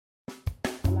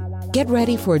Get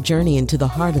ready for a journey into the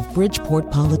heart of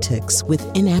Bridgeport politics with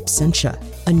In Absentia,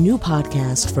 a new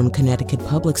podcast from Connecticut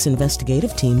Public's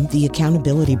investigative team, The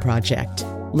Accountability Project.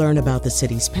 Learn about the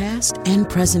city's past and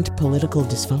present political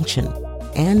dysfunction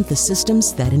and the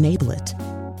systems that enable it.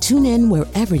 Tune in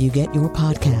wherever you get your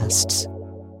podcasts.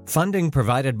 Funding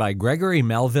provided by Gregory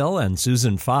Melville and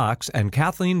Susan Fox and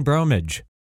Kathleen Bromage.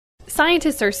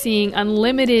 Scientists are seeing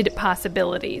unlimited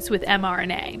possibilities with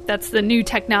mRNA. That's the new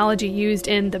technology used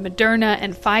in the Moderna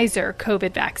and Pfizer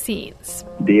COVID vaccines.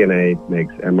 DNA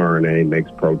makes mRNA,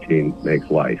 makes protein, makes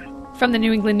life. From the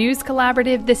New England News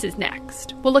Collaborative, this is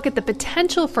next. We'll look at the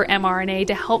potential for mRNA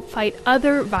to help fight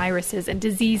other viruses and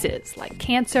diseases like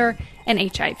cancer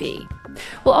and HIV.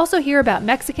 We'll also hear about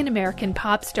Mexican-American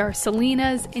pop star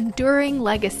Selena's enduring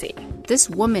legacy. This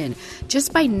woman,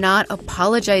 just by not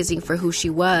apologizing for who she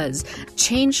was,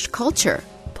 changed culture.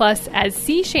 Plus, as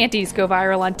sea shanties go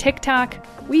viral on TikTok,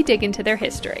 we dig into their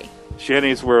history.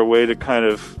 Shanties were a way to kind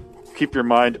of keep your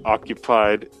mind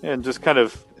occupied and just kind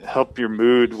of help your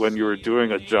mood when you were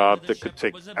doing a job that could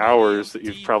take hours that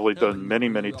you've probably done many,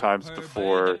 many times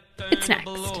before. It's next.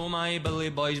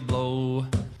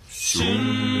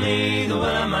 Soon may the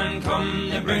wellerman come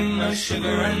to bring us sugar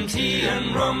and tea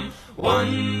and rum.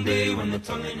 One day when the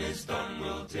tonguing is done,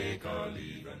 we'll take our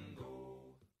leave and go.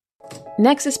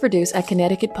 Next is produced at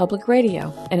Connecticut Public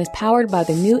Radio and is powered by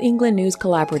the New England News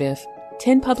Collaborative,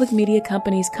 10 public media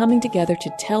companies coming together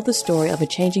to tell the story of a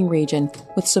changing region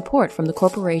with support from the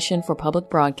Corporation for Public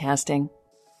Broadcasting.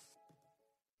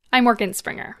 I'm Morgan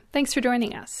Springer. Thanks for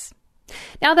joining us.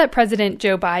 Now that President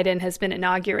Joe Biden has been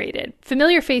inaugurated,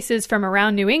 familiar faces from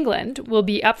around New England will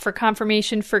be up for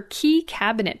confirmation for key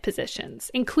cabinet positions,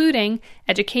 including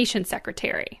Education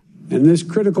Secretary. In this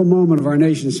critical moment of our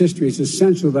nation's history, it's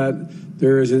essential that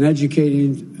there is an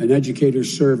educator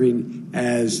serving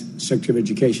as Secretary of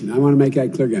Education. I want to make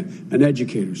that clear again. An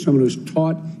educator, someone who's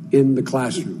taught in the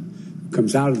classroom,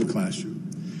 comes out of the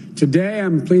classroom. Today,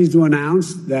 I'm pleased to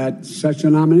announce that such a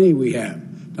nominee we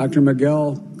have, Dr.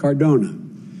 Miguel Cardona.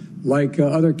 Like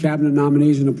other cabinet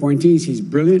nominees and appointees, he's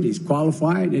brilliant, he's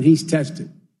qualified, and he's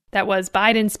tested. That was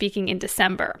Biden speaking in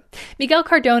December. Miguel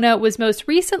Cardona was most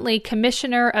recently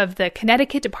commissioner of the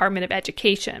Connecticut Department of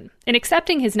Education. In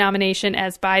accepting his nomination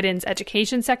as Biden's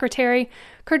education secretary,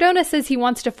 Cardona says he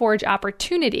wants to forge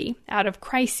opportunity out of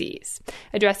crises,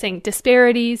 addressing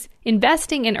disparities,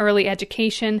 investing in early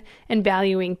education, and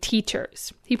valuing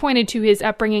teachers. He pointed to his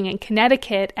upbringing in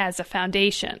Connecticut as a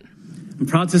foundation. I'm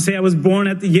proud to say I was born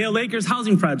at the Yale Acres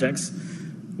housing projects.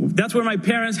 That's where my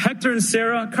parents, Hector and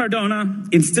Sarah Cardona,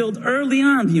 instilled early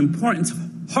on the importance of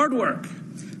hard work,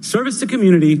 service to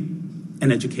community,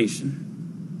 and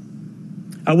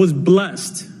education. I was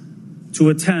blessed to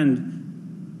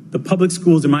attend the public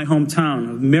schools in my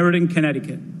hometown of Meriden,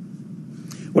 Connecticut,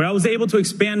 where I was able to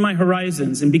expand my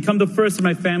horizons and become the first in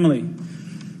my family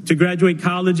to graduate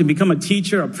college and become a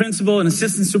teacher, a principal, an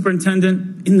assistant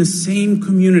superintendent in the same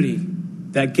community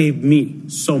that gave me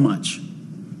so much.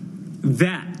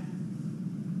 That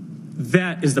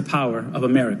is the power of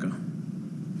America.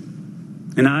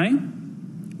 And I,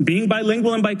 being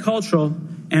bilingual and bicultural,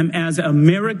 am as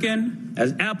American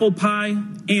as apple pie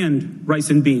and rice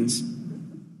and beans.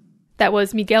 That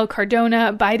was Miguel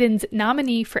Cardona, Biden's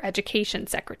nominee for Education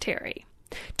Secretary.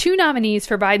 Two nominees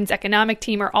for Biden's economic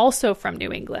team are also from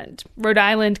New England. Rhode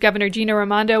Island Governor Gina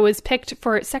Raimondo was picked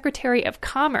for Secretary of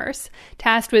Commerce,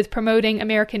 tasked with promoting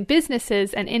American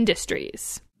businesses and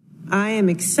industries. I am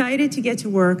excited to get to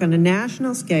work on a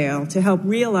national scale to help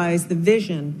realize the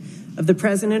vision of the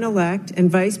President-elect and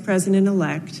Vice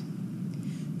President-elect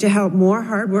to help more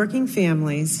hardworking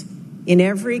families in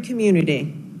every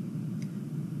community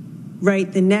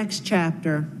write the next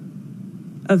chapter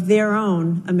of their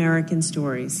own American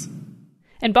stories.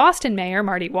 And Boston Mayor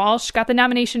Marty Walsh got the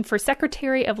nomination for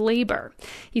Secretary of Labor.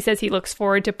 He says he looks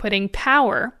forward to putting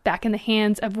power back in the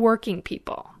hands of working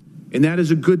people. And that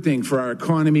is a good thing for our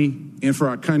economy and for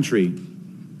our country.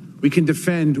 We can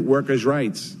defend workers'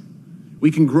 rights.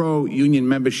 We can grow union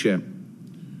membership.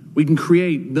 We can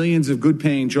create millions of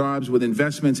good-paying jobs with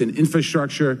investments in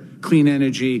infrastructure, clean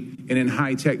energy, and in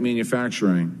high-tech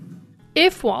manufacturing.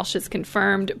 If Walsh is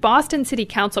confirmed, Boston City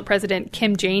Council President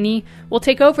Kim Janey will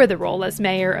take over the role as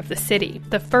mayor of the city,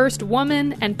 the first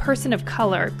woman and person of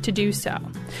color to do so.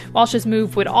 Walsh's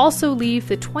move would also leave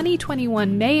the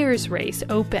 2021 mayor's race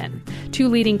open. Two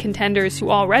leading contenders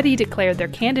who already declared their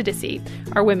candidacy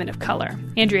are women of color,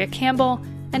 Andrea Campbell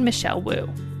and Michelle Wu.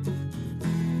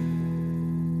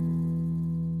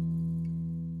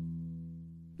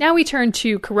 Now we turn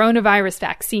to coronavirus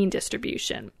vaccine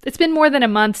distribution. It's been more than a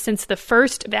month since the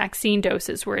first vaccine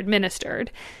doses were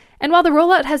administered, And while the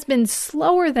rollout has been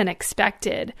slower than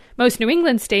expected, most New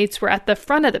England states were at the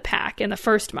front of the pack in the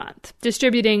first month,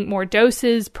 distributing more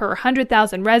doses per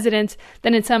 100,000 residents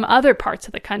than in some other parts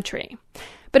of the country.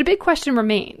 But a big question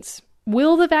remains.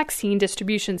 Will the vaccine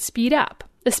distribution speed up,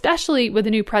 especially with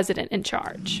a new president in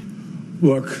charge?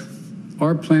 Look,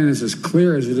 our plan is as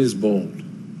clear as it is bold.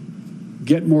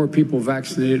 Get more people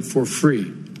vaccinated for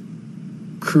free.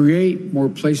 Create more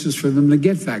places for them to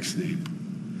get vaccinated.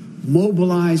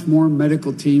 Mobilize more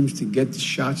medical teams to get the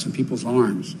shots in people's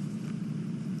arms.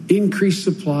 Increase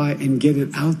supply and get it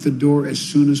out the door as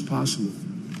soon as possible.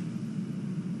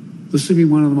 This will be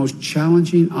one of the most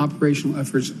challenging operational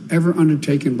efforts ever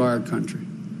undertaken by our country.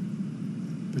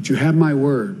 But you have my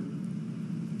word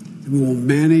that we will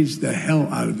manage the hell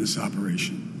out of this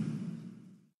operation.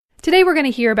 Today we're going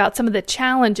to hear about some of the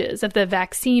challenges of the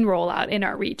vaccine rollout in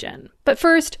our region. But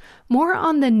first, more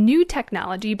on the new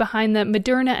technology behind the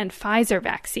Moderna and Pfizer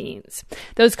vaccines.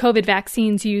 Those COVID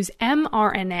vaccines use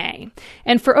mRNA.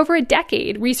 And for over a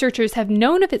decade, researchers have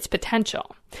known of its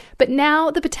potential. But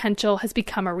now the potential has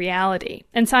become a reality.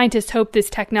 And scientists hope this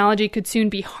technology could soon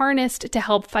be harnessed to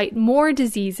help fight more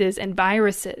diseases and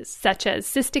viruses, such as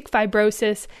cystic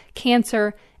fibrosis,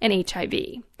 cancer, and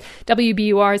HIV.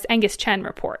 WBUR's Angus Chen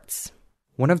reports.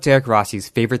 One of Derek Rossi's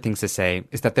favorite things to say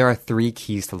is that there are 3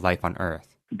 keys to life on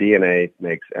Earth. DNA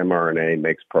makes mRNA,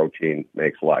 makes protein,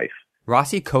 makes life.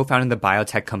 Rossi co-founded the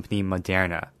biotech company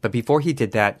Moderna, but before he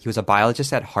did that, he was a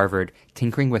biologist at Harvard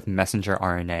tinkering with messenger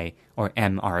RNA, or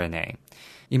mRNA.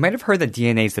 You might have heard that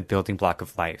DNA is the building block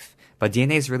of life, but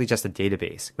DNA is really just a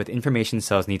database with information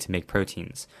cells need to make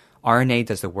proteins. RNA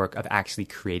does the work of actually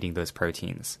creating those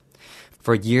proteins.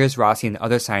 For years, Rossi and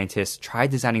other scientists tried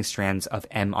designing strands of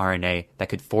mRNA that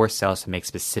could force cells to make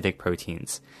specific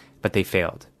proteins, but they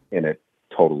failed. And it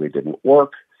totally didn't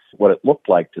work. What it looked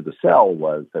like to the cell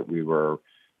was that the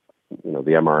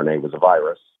mRNA was a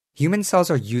virus. Human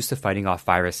cells are used to fighting off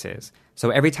viruses,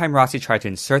 so every time Rossi tried to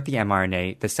insert the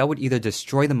mRNA, the cell would either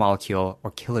destroy the molecule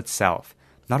or kill itself.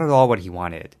 Not at all what he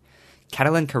wanted.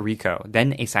 Catalin Carrico,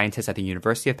 then a scientist at the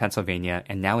University of Pennsylvania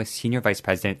and now a senior vice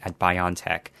president at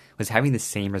BioNTech, was having the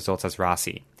same results as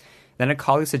Rossi. Then a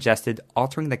colleague suggested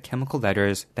altering the chemical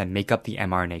letters that make up the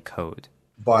mRNA code.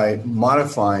 By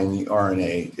modifying the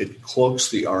RNA, it cloaks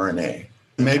the RNA.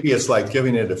 Maybe it's like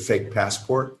giving it a fake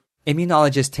passport.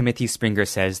 Immunologist Timothy Springer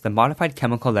says the modified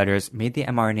chemical letters made the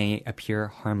mRNA appear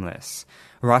harmless.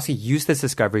 Rossi used this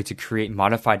discovery to create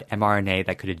modified mRNA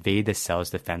that could evade the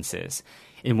cell's defenses.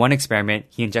 In one experiment,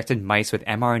 he injected mice with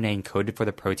mRNA encoded for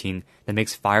the protein that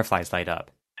makes fireflies light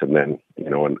up. And then,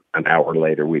 an hour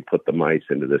later, we put the mice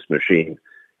into this machine,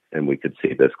 and we could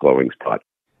see this glowing spot.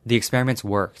 The experiments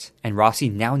worked, and Rossi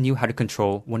now knew how to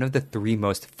control one of the 3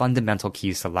 most fundamental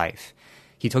keys to life.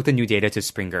 He took the new data to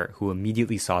Springer, who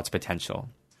immediately saw its potential.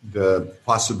 The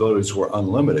possibilities were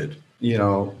unlimited. The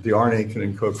RNA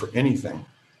can encode for anything.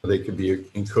 They could be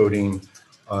encoding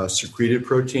a secreted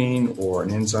protein or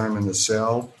an enzyme in the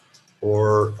cell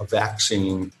or a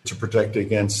vaccine to protect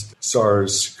against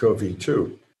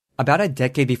SARS-CoV-2. About a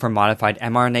decade before modified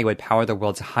mRNA would power the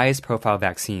world's highest profile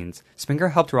vaccines, Springer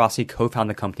helped Rossi co-found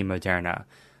the company Moderna.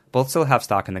 Both still have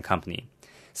stock in the company.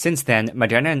 Since then,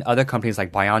 Moderna and other companies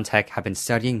like BioNTech have been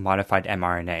studying modified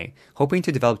mRNA, hoping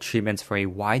to develop treatments for a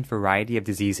wide variety of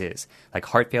diseases like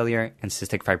heart failure and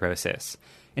cystic fibrosis.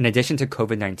 In addition to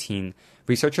COVID-19,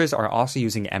 researchers are also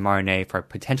using mRNA for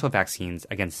potential vaccines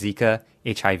against Zika,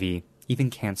 HIV, even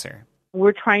cancer.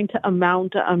 We're trying to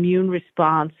mount an immune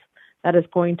response that is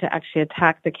going to actually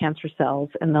attack the cancer cells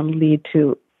and then lead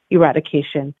to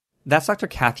eradication. That's Dr.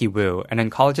 Kathy Wu, an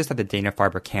oncologist at the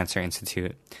Dana-Farber Cancer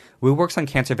Institute. Wu works on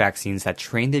cancer vaccines that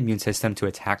train the immune system to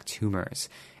attack tumors,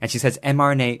 and she says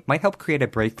mRNA might help create a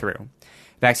breakthrough.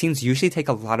 Vaccines usually take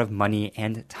a lot of money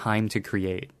and time to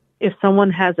create. If someone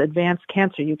has advanced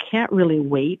cancer, you can't really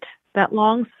wait that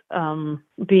long.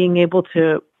 Being able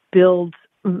to build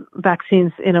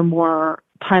vaccines in a more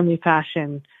timely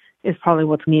fashion is probably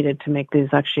what's needed to make these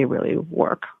actually really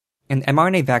work. And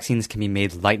mRNA vaccines can be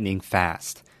made lightning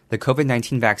fast. The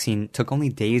COVID-19 vaccine took only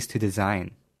days to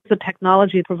design. The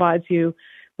technology provides you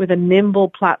with a nimble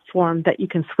platform that you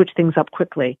can switch things up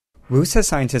quickly. Wu says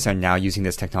scientists are now using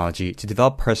this technology to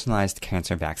develop personalized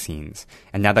cancer vaccines.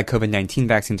 And now that COVID-19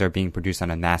 vaccines are being produced on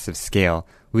a massive scale,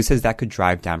 Wu says that could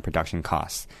drive down production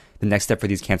costs. The next step for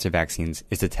these cancer vaccines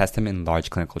is to test them in large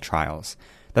clinical trials.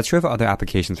 That's true of other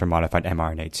applications for modified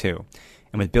mRNA too.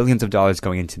 And with billions of dollars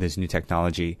going into this new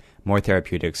technology, more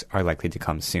therapeutics are likely to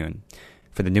come soon.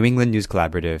 For the New England News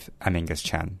Collaborative, I'm Angus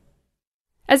Chen.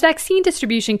 As vaccine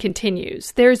distribution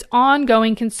continues, there's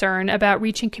ongoing concern about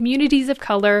reaching communities of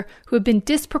color who have been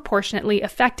disproportionately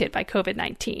affected by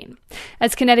COVID-19.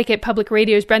 As Connecticut Public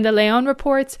Radio's Brenda Leon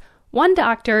reports, one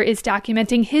doctor is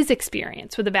documenting his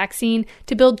experience with the vaccine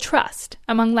to build trust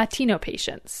among Latino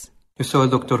patients. Yo soy el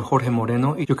Dr. Jorge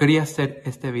Moreno y yo quería hacer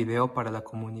este video para la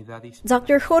comunidad.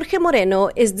 Dr. Jorge Moreno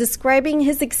is describing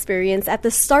his experience at the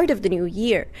start of the new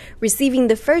year, receiving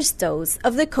the first dose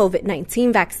of the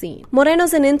COVID-19 vaccine.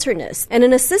 Moreno's an internist and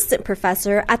an assistant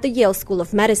professor at the Yale School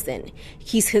of Medicine.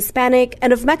 He's Hispanic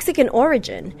and of Mexican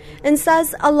origin and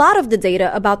says a lot of the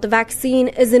data about the vaccine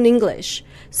is in English.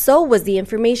 So was the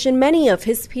information many of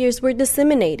his peers were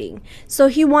disseminating. So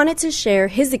he wanted to share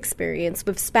his experience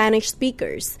with Spanish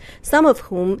speakers, some of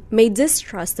whom may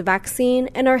distrust the vaccine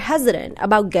and are hesitant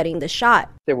about getting the shot.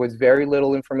 There was very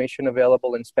little information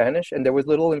available in Spanish, and there was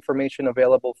little information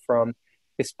available from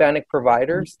Hispanic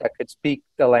providers that could speak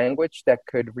the language, that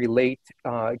could relate,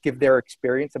 give their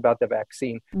experience about the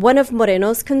vaccine. One of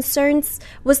Moreno's concerns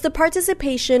was the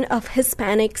participation of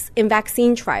Hispanics in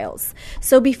vaccine trials.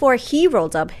 So before he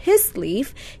rolled up his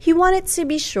sleeve, he wanted to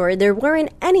be sure there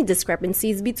weren't any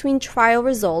discrepancies between trial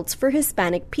results for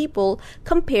Hispanic people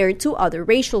compared to other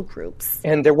racial groups.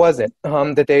 And there wasn't.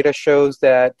 The data shows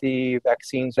that the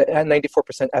vaccines had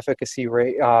 94% efficacy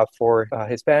rate for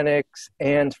Hispanics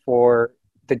and for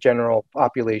the general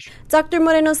population. Dr.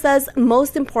 Moreno says,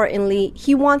 most importantly,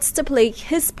 he wants to play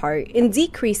his part in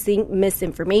decreasing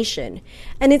misinformation.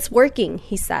 And it's working,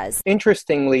 he says.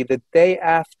 Interestingly, the day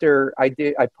after I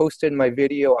posted my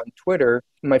video on Twitter,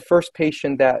 my first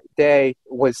patient that day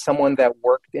was someone that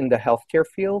worked in the healthcare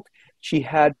field. She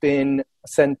had been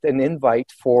sent an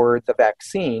invite for the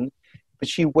vaccine, but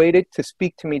she waited to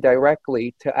speak to me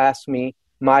directly to ask me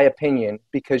my opinion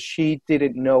because she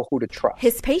didn't know who to trust.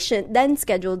 His patient then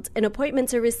scheduled an appointment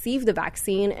to receive the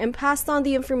vaccine and passed on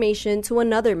the information to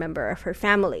another member of her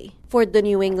family. For the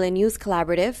New England News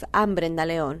Collaborative, I'm Brenda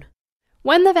Leon.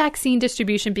 When the vaccine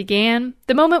distribution began,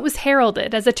 the moment was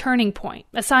heralded as a turning point,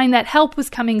 a sign that help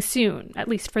was coming soon, at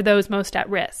least for those most at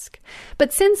risk.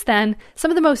 But since then,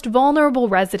 some of the most vulnerable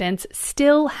residents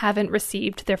still haven't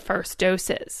received their first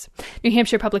doses. New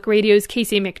Hampshire Public Radio's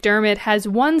Casey McDermott has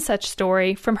one such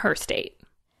story from her state.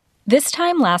 This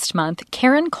time last month,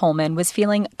 Karen Coleman was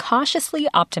feeling cautiously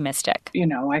optimistic.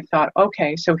 I thought,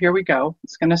 okay, so here we go.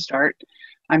 It's going to start.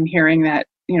 I'm hearing that,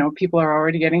 people are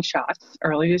already getting shots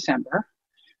early December.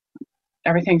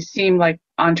 Everything seemed like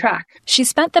on track. She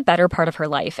spent the better part of her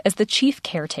life as the chief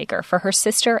caretaker for her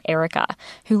sister, Erica,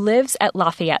 who lives at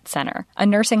Lafayette Center, a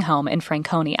nursing home in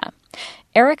Franconia.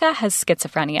 Erica has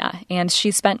schizophrenia, and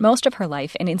she spent most of her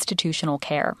life in institutional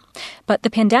care. But the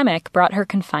pandemic brought her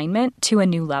confinement to a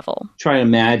new level. Try to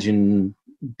imagine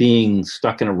being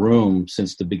stuck in a room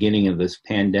since the beginning of this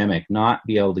pandemic, not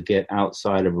be able to get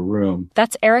outside of a room.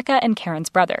 That's Erica and Karen's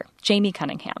brother, Jamie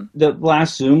Cunningham. The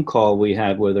last Zoom call we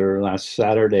had with her last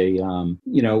Saturday,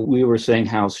 we were saying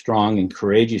how strong and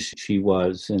courageous she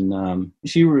was. And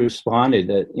she responded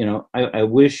that, I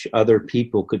wish other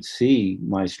people could see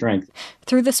my strength.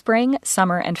 Through the spring,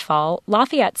 summer, and fall,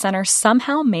 Lafayette Center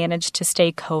somehow managed to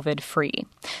stay COVID-free.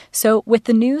 So with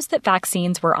the news that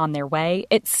vaccines were on their way,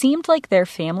 it seemed like their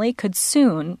family could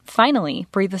soon, finally,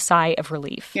 breathe a sigh of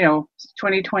relief.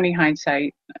 2020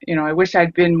 hindsight, I wish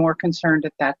I'd been more concerned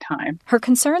at that time. Her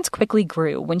concerns quickly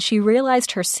grew when she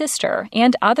realized her sister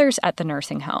and others at the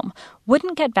nursing home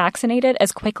wouldn't get vaccinated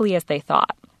as quickly as they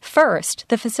thought. First,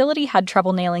 the facility had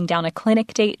trouble nailing down a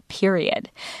clinic date, period.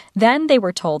 Then they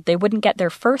were told they wouldn't get their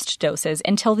first doses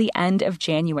until the end of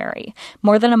January,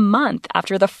 more than a month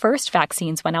after the first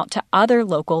vaccines went out to other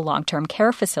local long-term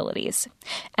care facilities.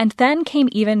 And then came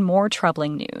even more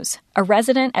troubling news. A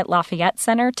resident at Lafayette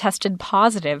Center tested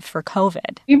positive for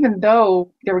COVID. Even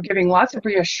though they were giving lots of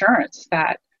reassurance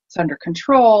that it's under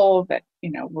control, that,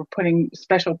 we're putting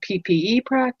special PPE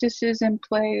practices in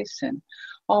place and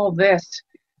all this,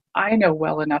 I know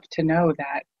well enough to know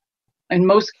that in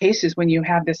most cases when you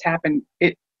have this happen,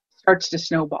 it starts to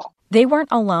snowball. They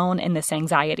weren't alone in this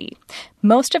anxiety.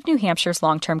 Most of New Hampshire's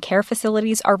long-term care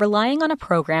facilities are relying on a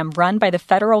program run by the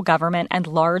federal government and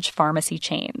large pharmacy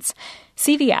chains.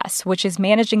 CVS, which is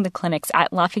managing the clinics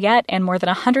at Lafayette and more than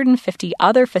 150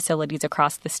 other facilities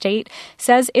across the state,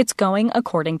 says it's going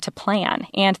according to plan,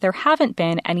 and there haven't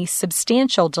been any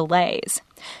substantial delays.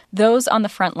 Those on the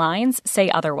front lines say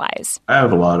otherwise. I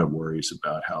have a lot of worries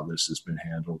about how this has been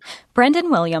handled. Brendan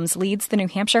Williams leads the New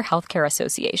Hampshire Healthcare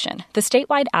Association, the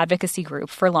statewide advocacy group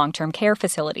for long-term care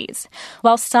facilities.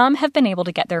 While some have been able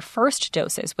to get their first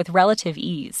doses with relative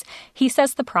ease, he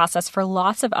says the process for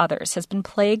lots of others has been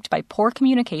plagued by poor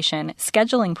communication,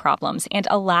 scheduling problems, and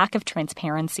a lack of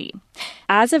transparency.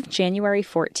 As of January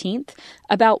 14th,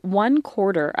 about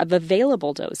 1/4 of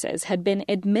available doses had been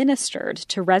administered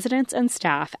to residents and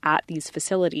staff at these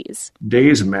facilities.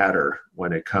 Days matter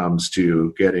when it comes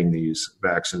to getting these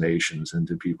vaccinations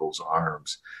into people's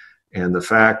arms. And the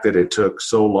fact that it took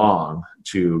so long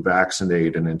to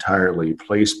vaccinate an entirely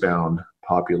place-bound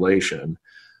population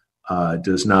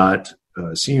does not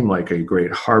seem like a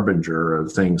great harbinger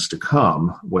of things to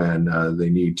come when they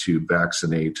need to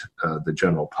vaccinate the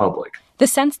general public. The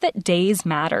sense that days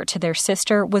matter to their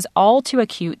sister was all too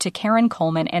acute to Karen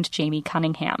Coleman and Jamie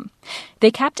Cunningham. They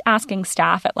kept asking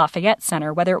staff at Lafayette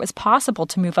Center whether it was possible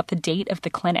to move up the date of the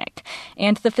clinic,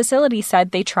 and the facility said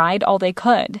they tried all they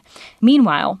could.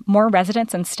 Meanwhile, more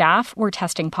residents and staff were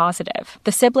testing positive.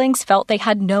 The siblings felt they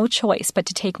had no choice but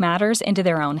to take matters into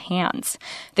their own hands.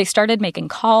 They started making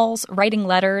calls, writing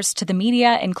letters to the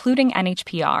media, including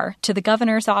NHPR, to the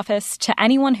governor's office, to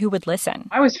anyone who would listen.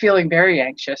 I was feeling very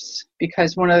anxious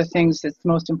because one of the things that's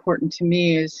most important to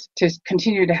me is to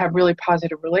continue to have really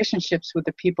positive relationships with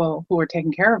the people who are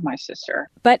taking care of my sister.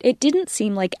 But it didn't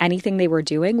seem like anything they were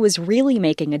doing was really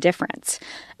making a difference.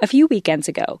 A few weekends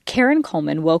ago, Karen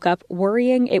Coleman woke up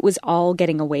worrying it was all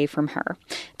getting away from her,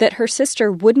 that her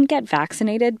sister wouldn't get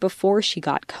vaccinated before she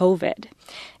got COVID.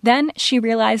 Then she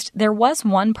realized there was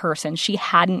one person she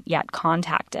hadn't yet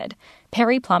contacted.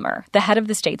 Perry Plummer, the head of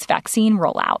the state's vaccine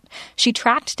rollout. She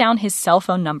tracked down his cell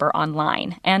phone number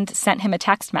online and sent him a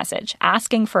text message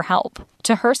asking for help.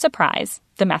 To her surprise,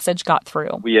 the message got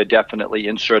through. We are definitely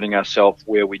inserting ourselves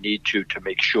where we need to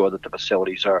make sure that the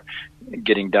facilities are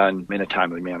getting done in a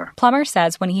timely manner. Plummer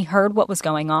says when he heard what was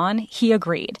going on, he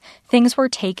agreed. Things were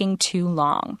taking too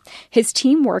long. His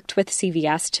team worked with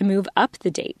CVS to move up the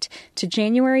date to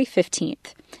January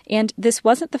 15th. And this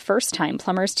wasn't the first time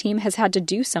Plummer's team has had to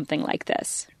do something like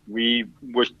this. We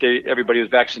wish everybody was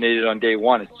vaccinated on day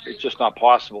one. It's just not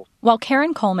possible. While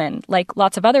Karen Coleman, like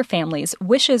lots of other families,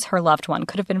 wishes her loved one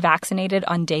could have been vaccinated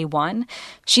on day one,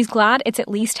 she's glad it's at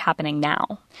least happening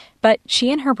now. But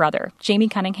she and her brother, Jamie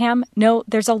Cunningham, know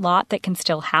there's a lot that can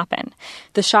still happen.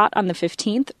 The shot on the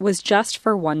 15th was just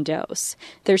for 1 dose.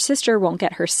 Their sister won't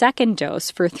get her second dose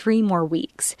for 3 more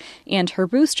weeks, and her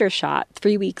booster shot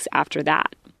 3 weeks after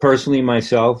that. Personally,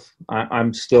 myself,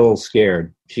 I'm still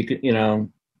scared. She could,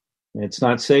 it's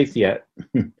not safe yet.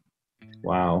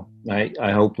 Wow.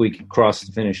 I hope we can cross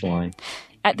the finish line.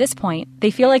 At this point,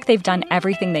 they feel like they've done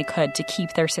everything they could to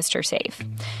keep their sister safe.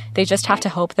 They just have to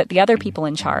hope that the other people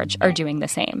in charge are doing the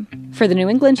same. For the New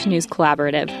England News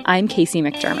Collaborative, I'm Casey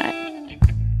McDermott.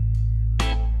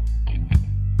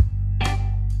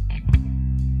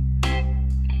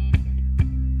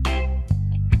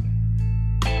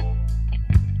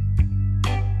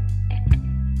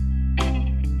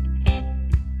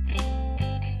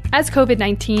 As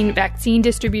COVID-19 vaccine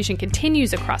distribution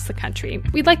continues across the country,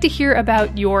 we'd like to hear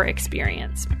about your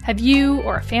experience. Have you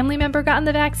or a family member gotten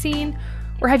the vaccine?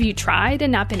 Or have you tried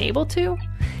and not been able to?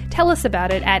 Tell us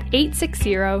about it at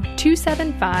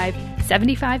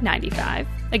 860-275-7595.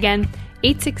 Again,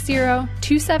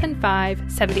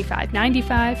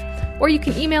 860-275-7595. Or you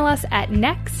can email us at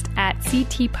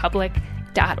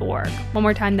next@ctpublic.org. One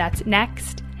more time, that's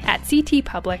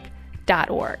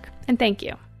next@ctpublic.org. And thank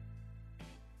you.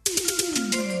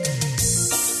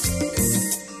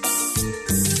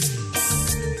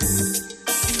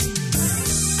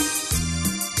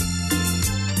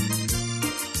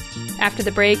 After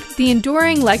the break, the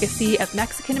enduring legacy of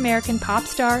Mexican-American pop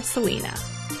star Selena.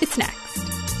 It's next.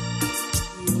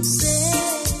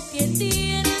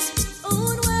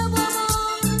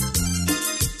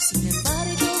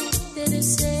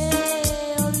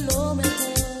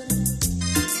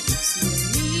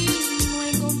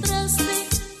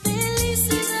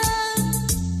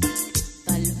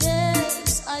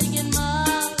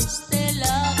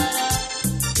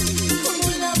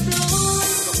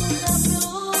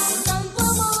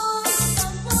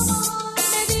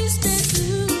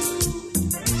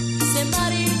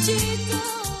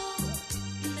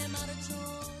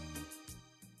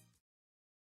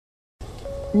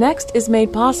 Next is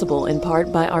made possible in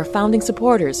part by our founding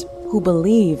supporters who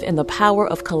believe in the power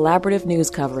of collaborative news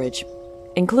coverage,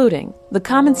 including the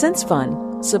Common Sense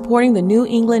Fund, supporting the New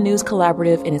England News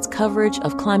Collaborative in its coverage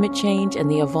of climate change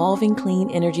and the evolving clean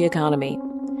energy economy,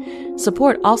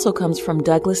 Support also comes from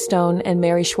Douglas Stone and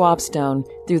Mary Schwab Stone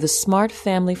through the Smart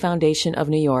Family Foundation of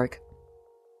New York.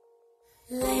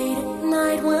 Late at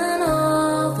night when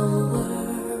all the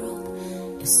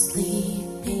world is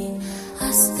sleeping,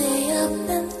 I stay up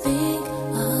and think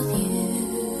of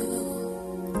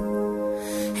you.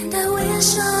 And I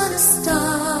wish on a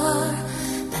star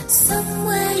that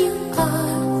somewhere you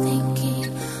are thinking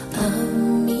of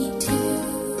me too.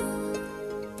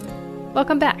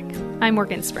 Welcome back. I'm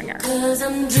Morgan Springer. 'Cause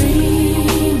I'm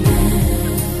dreaming.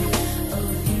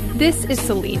 This is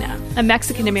Selena, a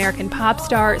Mexican-American pop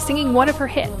star singing one of her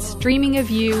hits, Dreaming of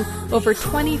You, over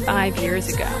 25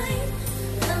 years ago.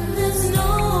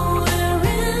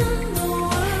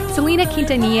 Selena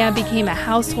Quintanilla became a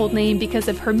household name because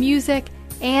of her music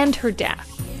and her death.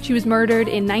 She was murdered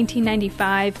in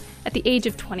 1995 at the age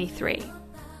of 23.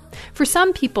 For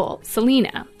some people,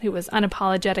 Selena, who was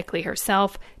unapologetically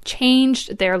herself,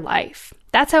 changed their life.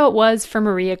 That's how it was for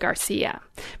Maria Garcia.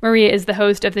 Maria is the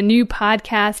host of the new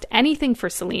podcast, Anything for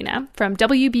Selena, from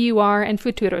WBUR and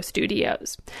Futuro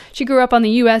Studios. She grew up on the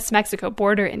U.S.-Mexico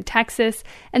border in Texas,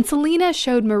 and Selena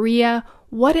showed Maria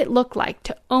what it looked like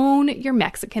to own your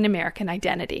Mexican-American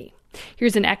identity.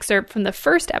 Here's an excerpt from the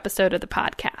first episode of the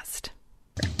podcast.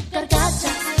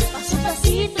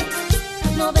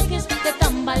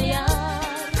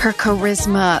 Her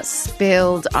charisma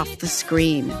spilled off the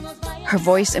screen. Her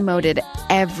voice emoted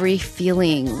every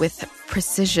feeling with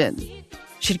precision.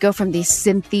 She'd go from these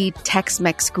synthy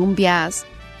Tex-Mex cumbias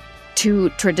to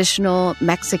traditional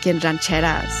Mexican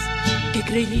rancheras. Que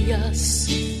creías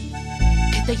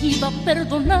que te iba a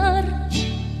perdonar,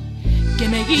 que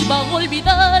me iba a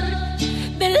olvidar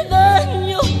del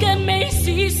daño que me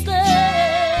hiciste.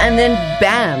 And then,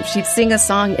 bam, she'd sing a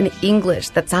song in English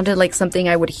that sounded like something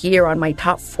I would hear on my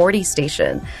top 40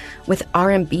 station with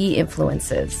R&B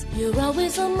influences. You're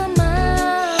always on my mind.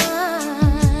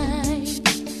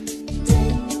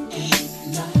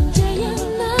 Day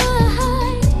and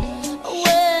night.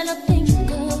 When I think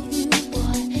of you,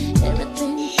 boy,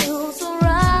 everything feels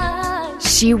alright.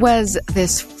 She was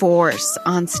this force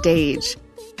on stage.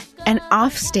 And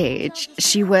off stage,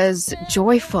 she was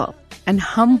joyful and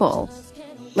humble,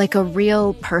 like a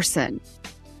real person.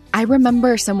 I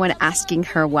remember someone asking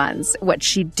her once what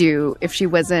she'd do if she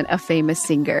wasn't a famous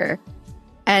singer.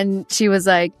 And she was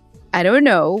like, I don't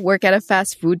know, work at a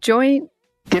fast food joint?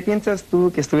 ¿Qué piensas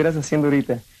tú que estuvieras haciendo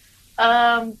ahorita?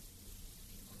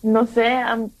 No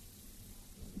sé,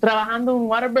 trabajando en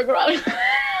Whataburger.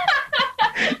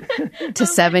 To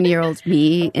 7-year-old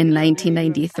me in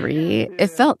 1993, it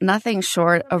felt nothing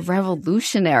short of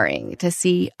revolutionary to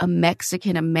see a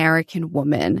Mexican-American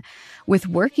woman with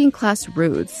working-class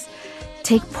roots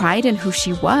take pride in who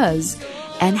she was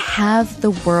and have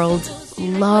the world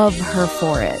love her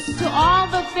for it. To all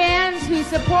the fans who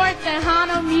support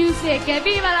Tejano music, que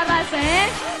viva la raza, eh?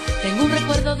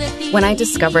 When I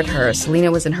discovered her, Selena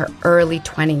was in her early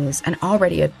 20s and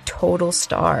already a total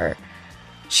star.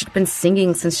 She'd been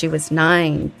singing since she was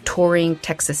 9, touring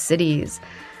Texas cities.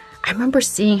 I remember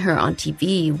seeing her on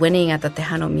TV winning at the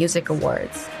Tejano Music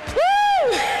Awards.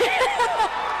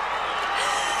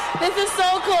 This is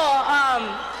so cool.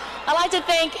 I'd like to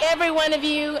thank every one of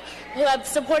you who have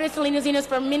supported Selena Zenas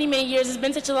for many, many years. It's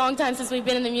been such a long time since we've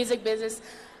been in the music business.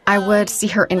 I would see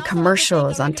her in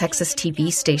commercials on Texas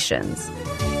TV stations.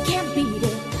 Can't beat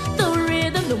it. The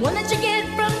rhythm, the one that you get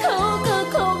from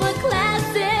Coca-Cola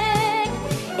Classic.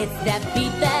 It's that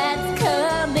beat that's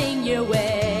coming your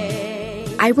way.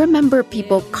 I remember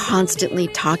people constantly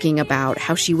talking about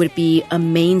how she would be a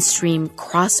mainstream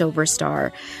crossover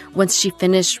star once she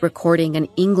finished recording an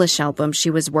English album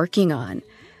she was working on.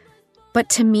 But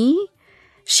to me,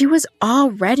 she was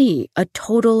already a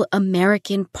total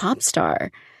American pop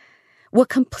star. What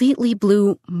completely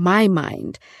blew my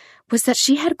mind was that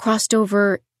she had crossed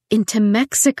over into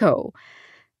Mexico.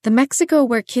 The Mexico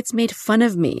where kids made fun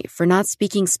of me for not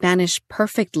speaking Spanish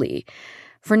perfectly,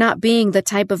 for not being the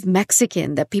type of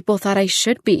Mexican that people thought I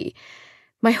should be.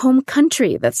 My home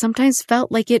country that sometimes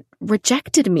felt like it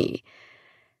rejected me.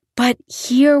 But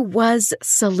here was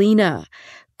Selena,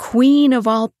 queen of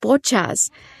all pochas,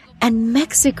 and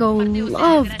Mexico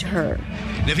loved her.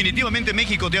 Definitivamente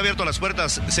México te ha abierto las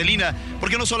puertas, Selena,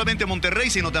 porque no solamente Monterrey,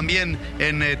 sino también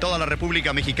en toda la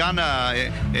República Mexicana.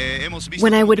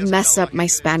 When I would mess up my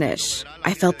Spanish,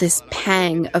 I felt this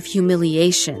pang of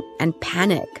humiliation and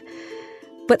panic.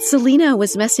 But Selena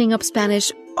was messing up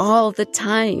Spanish all the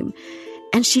time,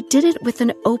 and she did it with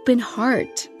an open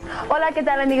heart. Hola, ¿qué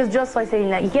tal, amigos? Yo soy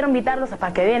Selena y quiero invitarlos a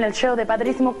para que vean el show de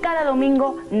Padrísimo cada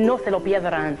domingo. No se lo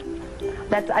pierdan.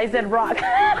 I said rock.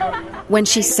 When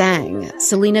she sang,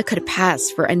 Selena could pass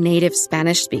for a native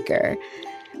Spanish speaker.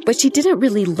 But she didn't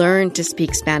really learn to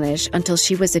speak Spanish until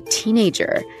she was a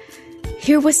teenager.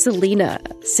 Here was Selena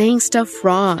saying stuff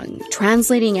wrong,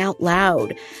 translating out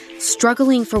loud,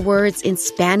 struggling for words in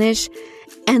Spanish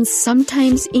and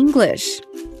sometimes English,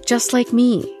 just like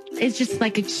me. It's just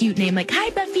like a cute name, like, hi,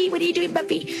 Buffy, what are you doing,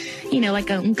 Buffy? You know,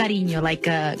 like un cariño, like,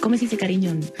 ¿cómo se dice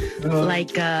cariño?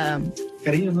 Like,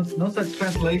 cariño, no such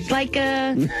translation. Like,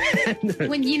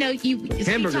 when, you know, you...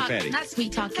 Hamburger talk, patty. Not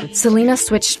sweet talking. Selena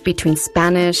switched between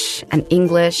Spanish and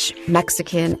English,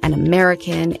 Mexican and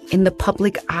American in the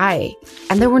public eye.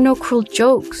 And there were no cruel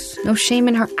jokes, no shame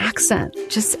in her accent,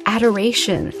 just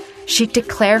adoration. She'd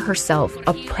declare herself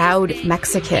a proud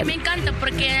Mexican. Me encanta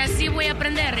porque así voy a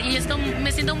aprender y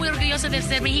me siento muy orgullosa de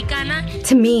ser mexicana.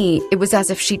 To me, it was as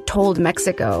if she told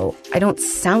Mexico, I don't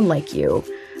sound like you,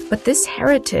 but this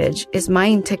heritage is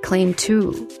mine to claim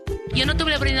too. Yo no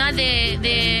tuve la oportunidad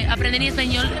de aprender mi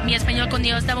español cuando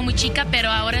yo estaba muy chica, pero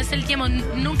ahora es el tiempo.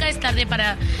 Nunca es tarde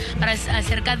para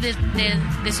acercar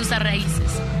de sus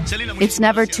raíces. It's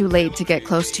never too late to get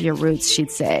close to your roots,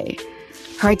 she'd say.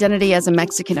 Her identity as a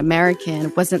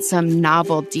Mexican-American wasn't some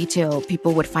novel detail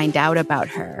people would find out about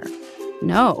her.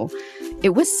 No,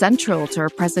 it was central to her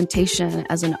presentation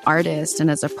as an artist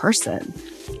and as a person.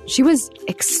 She was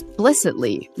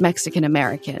explicitly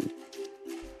Mexican-American.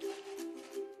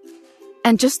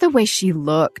 And just the way she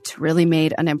looked really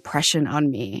made an impression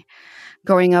on me.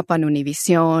 Growing up on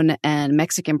Univision and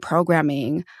Mexican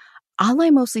programming, all I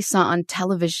mostly saw on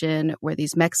television were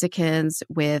these Mexicans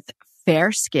with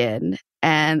fair skin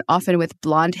and often with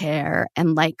blonde hair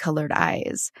and light-colored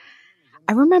eyes.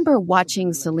 I remember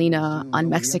watching Selena on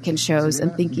Mexican shows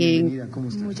and thinking,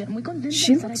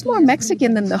 she looks more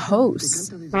Mexican than the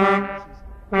hosts.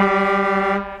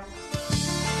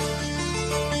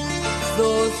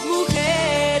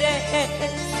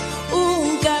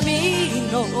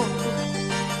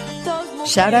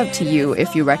 Shout out to you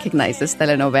if you recognize this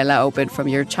telenovela opened from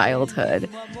your childhood.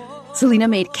 Selena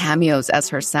made cameos as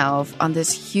herself on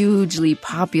this hugely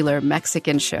popular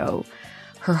Mexican show,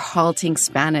 her halting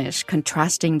Spanish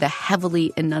contrasting the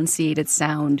heavily enunciated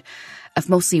sound of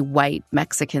mostly white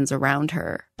Mexicans around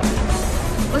her.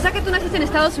 ¿O sea que tú naciste en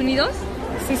Estados Unidos?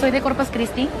 Sí, soy de Corpus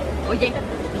Christi. Oye,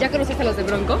 ¿ya conociste a los de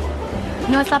Bronco?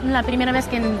 No, es la primera vez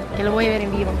que lo voy a ver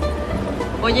en vivo.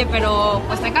 Oye, pero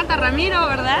pues te encanta Ramiro,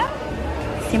 ¿verdad?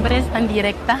 Siempre es tan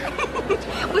directa.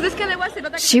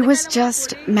 She was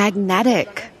just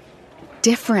magnetic,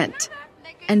 different.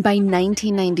 And by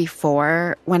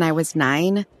 1994, when I was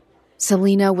 9,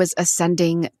 Selena was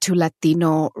ascending to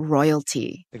Latino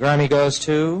royalty. The Grammy goes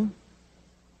to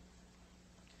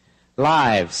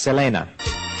Live, Selena.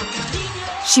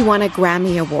 She won a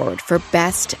Grammy Award for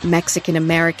Best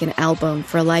Mexican-American Album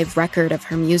for a live record of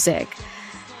her music.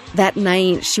 That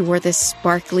night, she wore this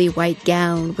sparkly white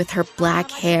gown with her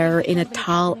black hair in a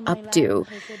tall updo,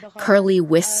 curly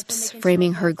wisps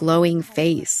framing her glowing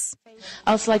face.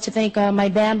 I also like to thank my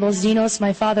band, Los Dinos,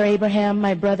 my father, Abraham,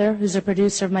 my brother, who's a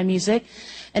producer of my music,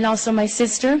 and also my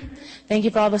sister. Thank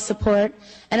you for all the support.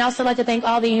 And I also like to thank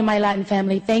all of my Latin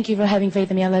family. Thank you for having faith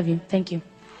in me. I love you. Thank you.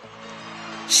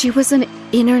 She was an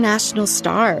international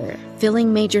star,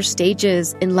 filling major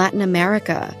stages in Latin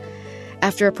America.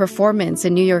 After a performance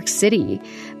in New York City,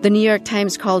 the New York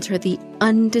Times called her the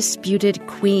undisputed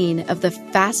queen of the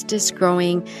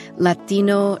fastest-growing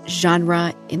Latino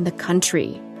genre in the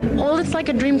country. Well, it's like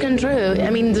a dream come true. I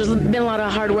mean, there's been a lot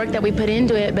of hard work that we put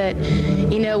into it, but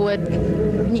you know what?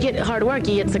 When you get hard work,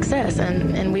 you get success,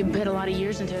 and we put a lot of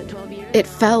years into it, 12 years. It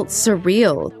felt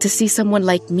surreal to see someone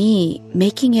like me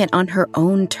making it on her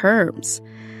own terms.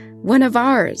 One of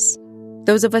ours.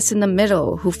 Those of us in the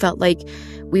middle who felt like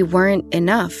we weren't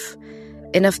enough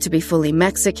to be fully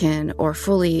Mexican or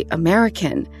fully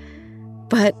American.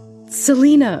 But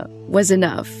Selena was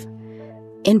enough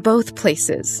in both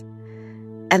places.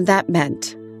 And that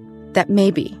meant that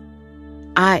maybe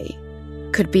I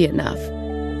could be enough.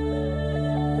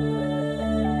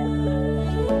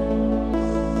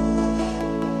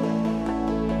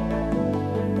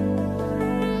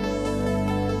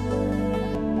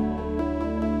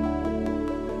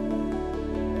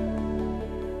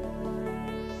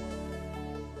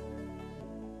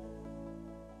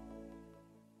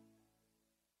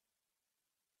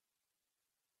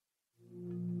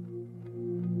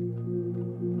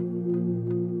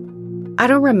 I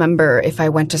don't remember if I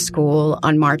went to school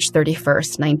on March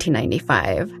 31st,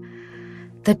 1995.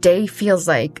 The day feels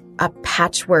like a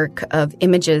patchwork of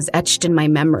images etched in my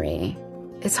memory.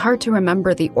 It's hard to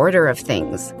remember the order of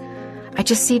things. I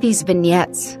just see these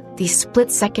vignettes, these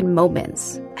split-second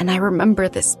moments, and I remember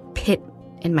this pit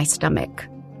in my stomach.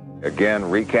 Again,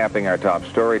 recapping our top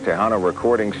story, Tejano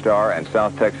recording star and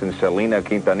South Texan Selena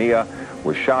Quintanilla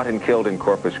was shot and killed in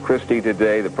Corpus Christi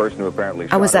today. The person who apparently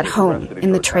shot I was at home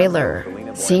in the short trailer,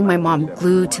 time. seeing my mom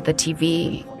glued to the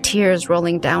TV, tears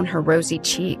rolling down her rosy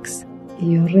cheeks.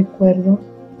 Yo recuerdo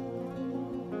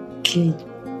que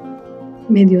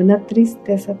me dio una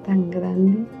tristeza tan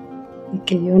grande y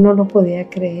que yo no lo podía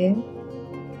creer.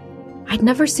 I'd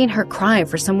never seen her cry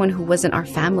for someone who wasn't our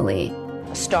family.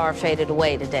 A star faded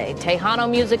away today. Tejano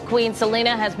music queen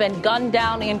Selena has been gunned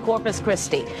down in Corpus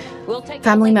Christi.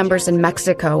 Family members in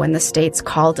Mexico and the States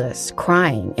called us,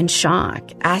 crying in shock,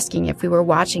 asking if we were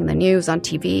watching the news on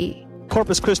TV.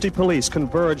 Corpus Christi police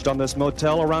converged on this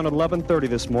motel around 11:30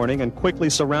 this morning and quickly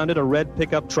surrounded a red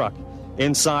pickup truck.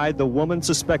 Inside, the woman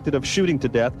suspected of shooting to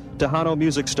death Tejano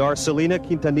music star Selena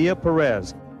Quintanilla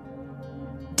Perez.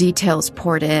 Details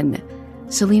poured in.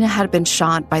 Selena had been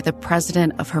shot by the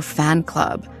president of her fan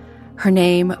club. Her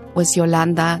name was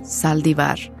Yolanda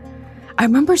Saldivar. I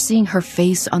remember seeing her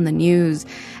face on the news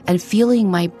and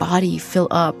feeling my body fill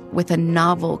up with a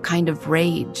novel kind of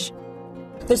rage.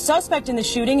 The suspect in the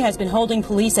shooting has been holding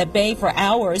police at bay for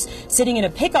hours, sitting in a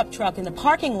pickup truck in the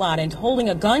parking lot and holding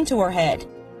a gun to her head.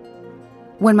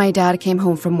 When my dad came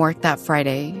home from work that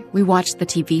Friday, we watched the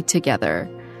TV together.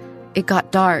 It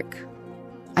got dark.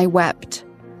 I wept.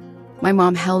 My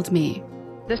mom held me.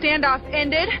 The standoff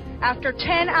ended after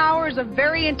 10 hours of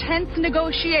very intense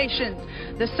negotiations.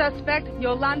 The suspect,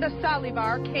 Yolanda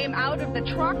Saldivar, came out of the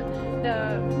truck.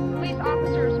 The police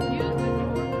officers used the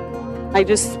door. I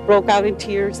just broke out in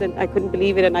tears and I couldn't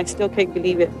believe it, and I still can't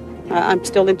believe it. I'm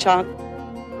still in shock.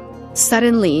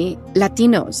 Suddenly,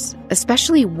 Latinos,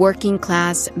 especially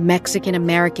working-class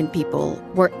Mexican-American people,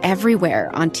 were everywhere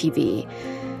on TV,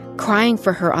 crying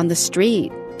for her on the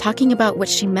street, talking about what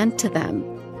she meant to them.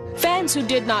 Fans who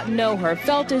did not know her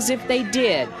felt as if they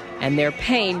did, and their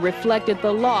pain reflected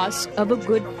the loss of a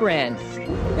good friend.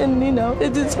 And,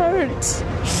 it just hurts.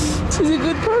 She's a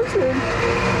good person.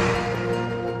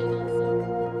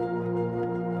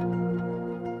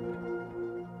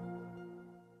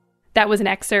 That was an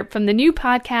excerpt from the new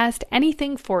podcast,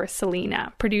 Anything for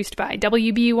Selena, produced by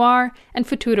WBUR and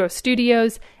Futuro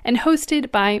Studios and hosted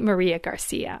by Maria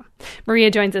Garcia. Maria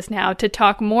joins us now to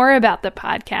talk more about the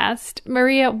podcast.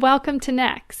 Maria, welcome to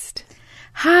Next.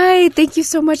 Hi, thank you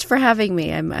so much for having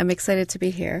me. I'm excited to be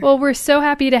here. Well, we're so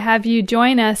happy to have you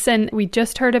join us, and we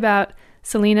just heard about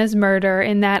Selena's murder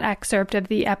in that excerpt of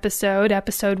the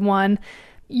episode 1.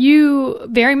 You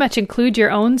very much include your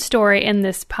own story in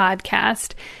this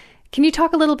podcast. Can you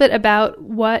talk a little bit about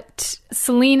what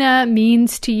Selena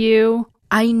means to you?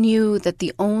 I knew that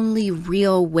the only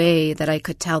real way that I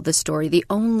could tell the story, the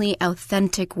only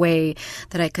authentic way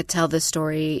that I could tell the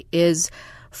story is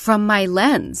from my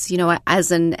lens.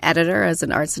 As an editor, as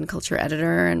an arts and culture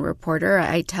editor and reporter,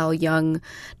 I tell young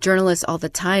journalists all the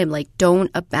time,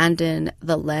 don't abandon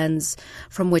the lens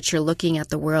from which you're looking at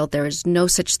the world. There is no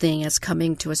such thing as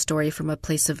coming to a story from a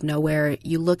place of nowhere.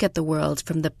 You look at the world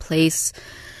from the place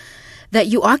that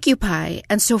you occupy.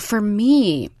 And so for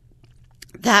me,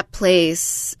 that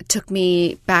place took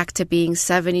me back to being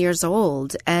 7 years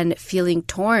old and feeling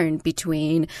torn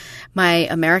between my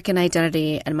American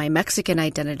identity and my Mexican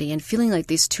identity, and feeling like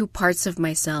these two parts of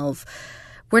myself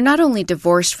were not only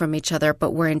divorced from each other,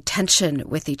 but were in tension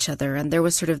with each other. And there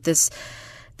was sort of this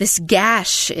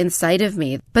gash inside of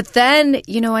me. But then,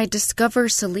 I discover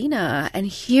Selena, and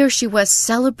here she was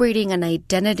celebrating an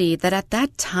identity that at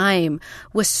that time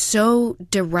was so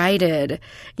derided.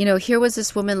 Here was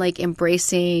this woman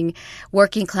embracing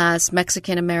working class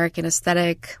Mexican American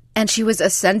aesthetic, and she was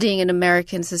ascending in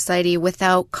American society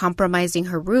without compromising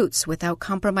her roots, without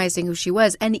compromising who she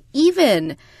was. And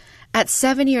even at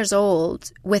 7 years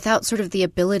old, without sort of the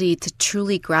ability to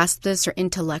truly grasp this or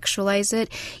intellectualize it,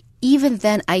 even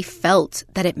then I felt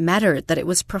that it mattered, that it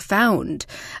was profound.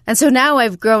 And so now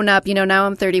I've grown up, now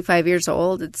I'm 35 years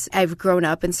old. I've grown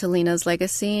up in Selena's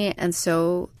legacy. And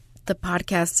so the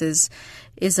podcast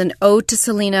is an ode to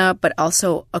Selena, but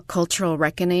also a cultural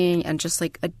reckoning and just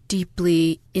a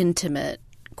deeply intimate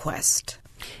quest.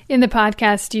 In the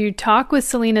podcast, you talk with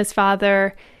Selena's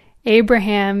father,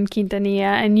 Abraham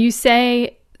Quintanilla, and you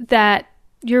say that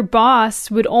your boss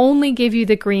would only give you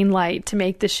the green light to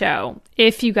make the show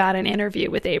if you got an interview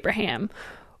with Abraham.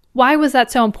 Why was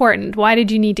that so important? Why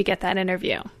did you need to get that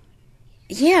interview?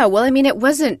 Yeah, well, it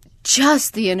wasn't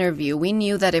just the interview. We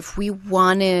knew that if we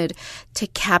wanted to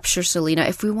capture Selena,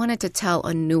 if we wanted to tell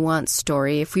a nuanced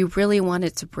story, if we really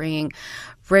wanted to bring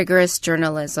rigorous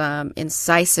journalism,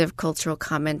 incisive cultural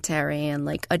commentary, and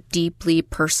a deeply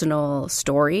personal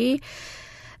story,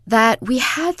 that we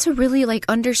had to really like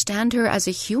understand her as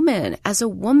a human, as a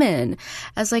woman,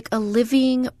 as like a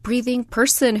living, breathing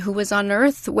person who was on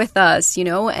earth with us, you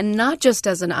know, and not just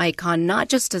as an icon, not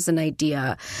just as an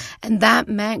idea. And that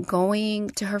meant going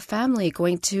to her family,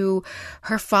 going to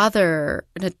her father,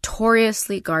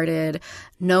 notoriously guarded,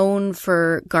 known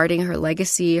for guarding her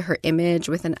legacy, her image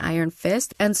with an iron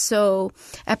fist. And so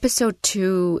episode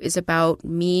 2 is about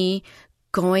me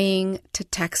going to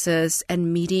Texas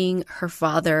and meeting her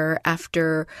father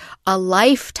after a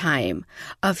lifetime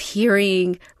of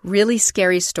hearing really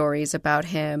scary stories about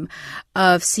him,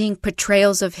 of seeing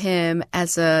portrayals of him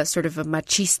as a sort of a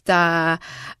machista,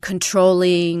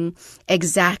 controlling,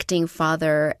 exacting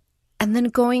father, and then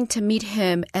going to meet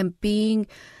him and being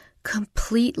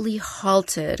completely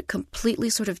halted, completely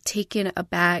sort of taken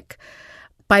aback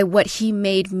by what he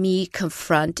made me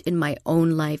confront in my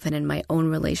own life and in my own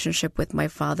relationship with my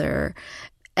father.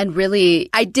 And really,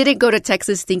 I didn't go to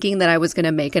Texas thinking that I was going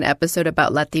to make an episode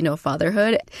about Latino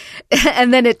fatherhood.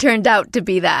 And then it turned out to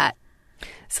be that.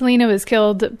 Selena was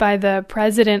killed by the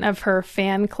president of her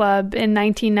fan club in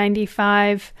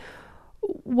 1995.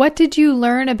 What did you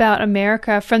learn about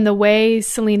America from the way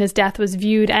Selena's death was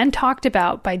viewed and talked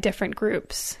about by different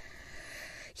groups?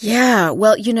 Yeah,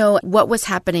 well, you know, what was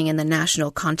happening in the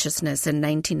national consciousness in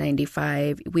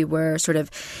 1995, we were sort of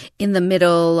in the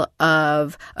middle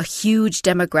of a huge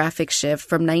demographic shift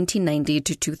from 1990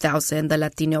 to 2000. The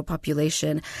Latino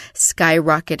population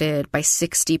skyrocketed by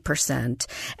 60%.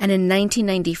 And in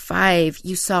 1995,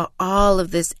 you saw all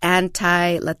of this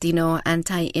anti-Latino,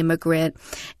 anti-immigrant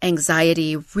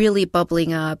anxiety really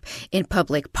bubbling up in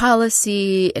public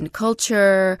policy, in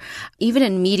culture, even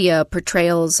in media.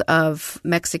 Portrayals of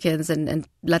Mexicans and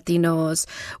Latinos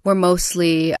were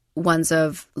mostly ones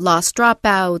of lost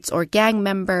dropouts or gang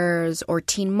members or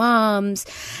teen moms.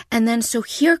 And then so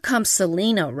here comes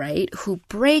Selena, right, who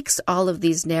breaks all of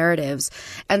these narratives.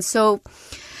 And so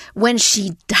when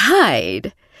she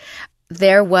died,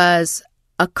 there was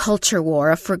a culture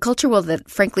war, culture war that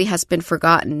frankly has been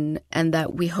forgotten, and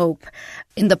that we hope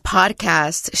in the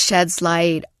podcast sheds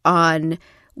light on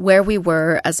where we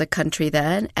were as a country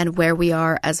then and where we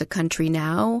are as a country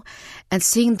now, and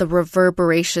seeing the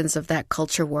reverberations of that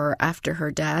culture war after her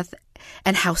death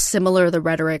and how similar the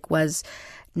rhetoric was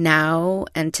now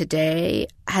and today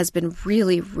has been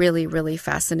really, really, really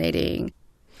fascinating.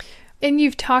 And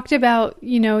you've talked about,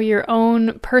 you know, your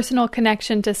own personal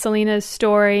connection to Selena's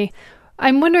story.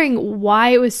 I'm wondering why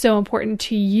it was so important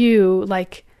to you,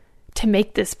 like, to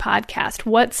make this podcast.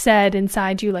 What said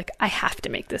inside you, like, I have to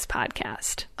make this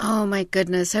podcast? Oh my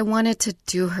goodness. I wanted to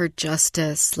do her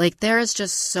justice. Like, there is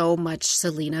just so much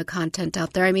Selena content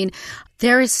out there. I mean,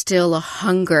 there is still a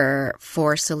hunger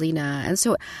for Selena. And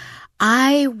so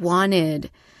I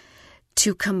wanted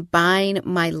to combine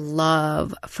my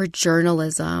love for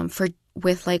journalism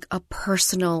with like a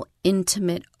personal,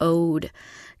 intimate ode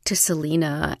to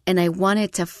Selena. And I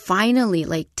wanted to finally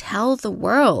like tell the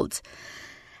world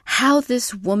how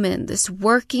this woman, this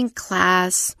working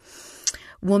class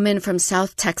woman from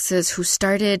South Texas who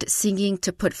started singing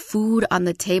to put food on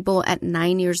the table at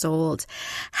 9 years old,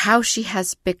 how she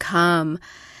has become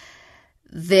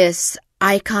this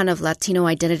icon of Latino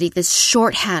identity, this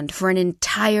shorthand for an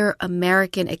entire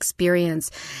American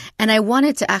experience. And I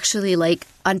wanted to actually like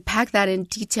unpack that in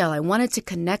detail. I wanted to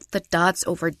connect the dots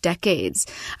over decades.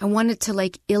 I wanted to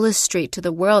like illustrate to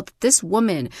the world that this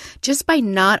woman, just by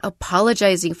not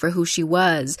apologizing for who she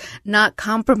was, not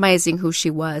compromising who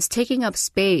she was, taking up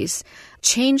space,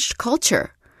 changed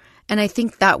culture. And I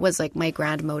think that was like my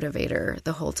grand motivator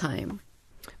the whole time.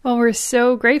 Well, we're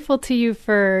so grateful to you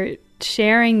for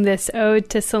sharing this ode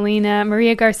to Selena.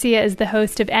 Maria Garcia is the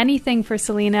host of Anything for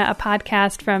Selena, a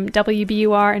podcast from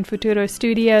WBUR and Futuro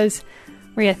Studios.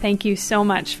 Maria, thank you so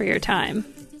much for your time.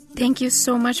 Thank you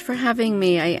so much for having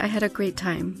me. I had a great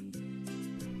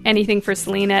time. Anything for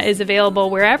Selena is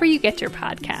available wherever you get your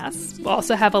podcasts. We'll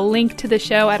also have a link to the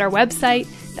show at our website.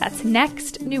 That's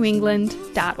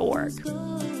nextnewengland.org.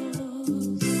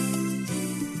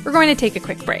 We're going to take a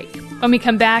quick break. When we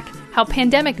come back, how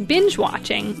pandemic binge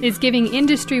watching is giving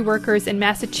industry workers in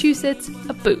Massachusetts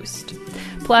a boost.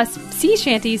 Plus, sea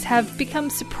shanties have become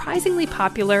surprisingly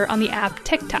popular on the app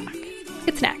TikTok.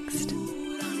 It's next.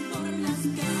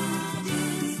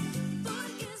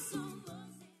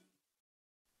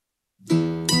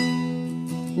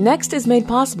 Next is made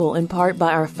possible in part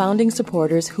by our founding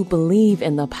supporters who believe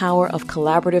in the power of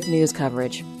collaborative news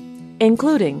coverage,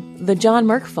 including the John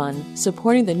Merck Fund,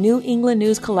 supporting the New England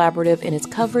News Collaborative in its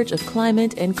coverage of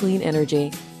climate and clean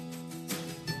energy.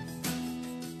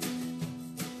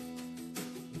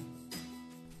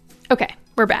 Okay,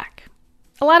 we're back.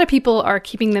 A lot of people are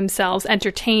keeping themselves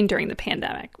entertained during the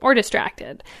pandemic, or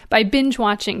distracted, by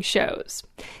binge-watching shows.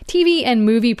 TV and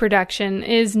movie production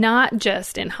is not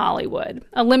just in Hollywood.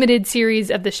 A limited series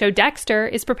of the show Dexter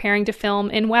is preparing to film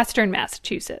in Western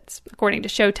Massachusetts, according to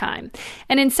Showtime.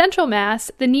 And in Central Mass,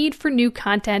 the need for new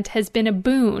content has been a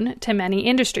boon to many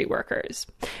industry workers.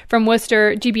 From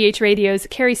Worcester, GBH Radio's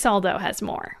Carrie Saldo has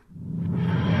more.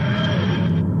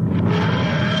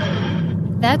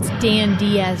 That's Dan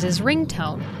Diaz's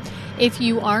ringtone. If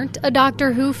you aren't a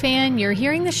Doctor Who fan, you're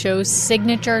hearing the show's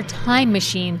signature time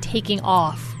machine taking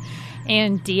off.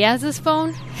 And Diaz's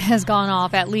phone has gone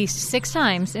off at least 6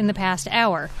 times in the past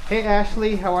hour. Hey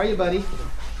Ashley, how are you, buddy?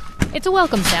 It's a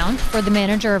welcome sound for the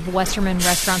manager of Westerman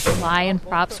Restaurant Supply and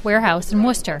Props Warehouse in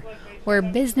Worcester, where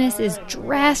business is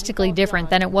drastically different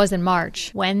than it was in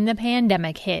March when the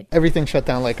pandemic hit. Everything shut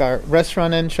down, like our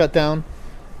restaurant end shut down.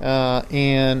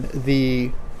 And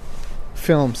the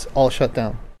films all shut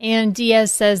down. And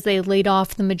Diaz says they laid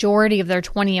off the majority of their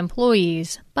 20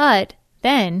 employees. But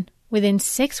then, within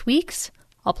 6 weeks,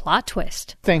 a plot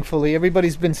twist. Thankfully,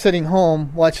 everybody's been sitting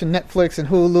home watching Netflix and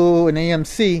Hulu and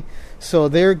AMC, so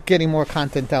they're getting more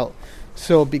content out.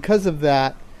 So because of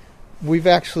that, we've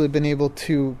actually been able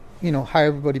to hire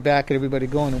everybody back, get everybody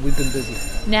going, and we've been busy.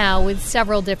 Now, with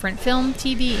several different film,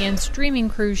 TV, and streaming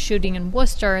crews shooting in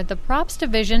Worcester, the props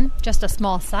division, just a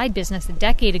small side business a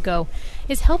decade ago,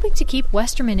 is helping to keep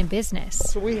Westerman in business.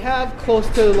 So we have close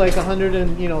to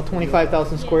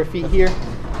 125,000 square feet here.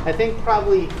 I think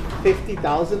probably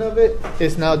 50,000 of it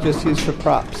is now just used for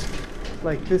props.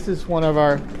 Like, this is one of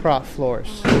our prop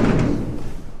floors.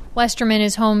 Westerman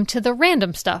is home to the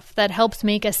random stuff that helps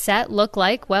make a set look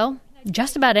like, well,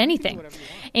 just about anything.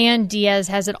 And Diaz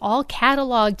has it all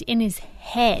cataloged in his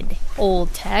head.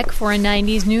 Old tech for a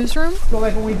 90s newsroom. So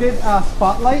like when we did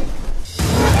Spotlight.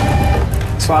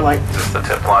 This is the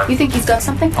tip line. You think he's got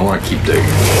something? I want to keep digging.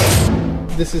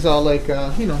 This is all like,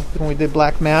 when we did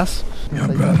Black Mass. Your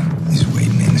brother is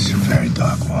wading into some very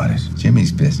dark waters.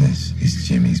 Jimmy's business is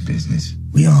Jimmy's business.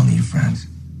 We all need friends.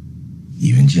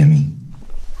 Even Jimmy.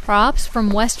 Props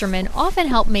from Westerman often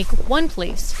help make one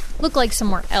place look like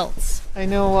somewhere else. I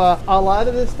know a lot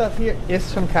of this stuff here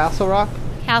is from Castle Rock.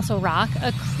 Castle Rock,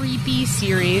 a creepy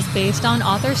series based on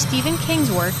author Stephen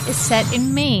King's work, is set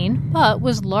in Maine, but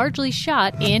was largely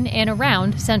shot in and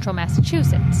around central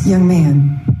Massachusetts. Young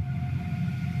man,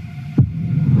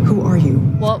 who are you?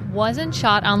 What wasn't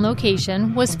shot on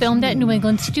location was filmed at New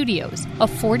England Studios, a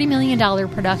 $40 million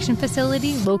production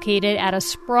facility located at a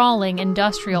sprawling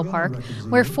industrial park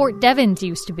where Fort Devens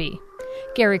used to be.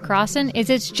 Gary Crossan is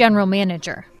its general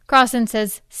manager. Crossan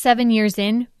says 7 years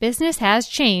in, business has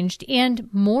changed, and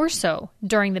more so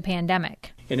during the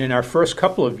pandemic. And in our first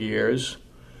couple of years,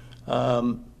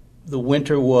 the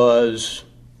winter was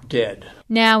dead.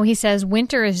 Now, he says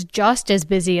winter is just as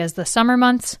busy as the summer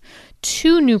months.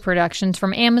 2 new productions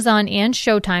from Amazon and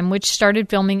Showtime, which started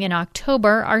filming in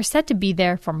October, are set to be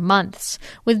there for months,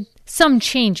 with some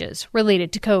changes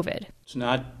related to COVID. It's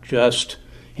not just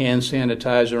hand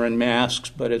sanitizer and masks,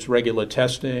 but it's regular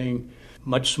testing,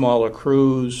 much smaller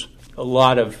crews, a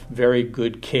lot of very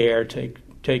good care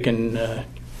taken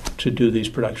to do these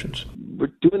productions.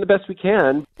 We're doing the best we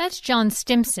can. That's John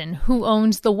Stimson, who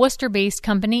owns the Worcester-based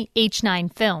company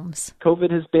H9 Films.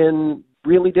 COVID has been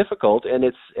really difficult, and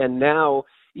now,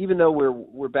 even though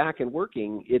we're back and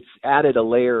working, it's added a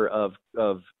layer of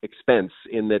expense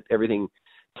in that everything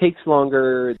takes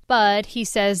longer. But he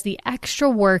says the extra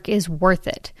work is worth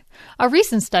it. A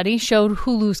recent study showed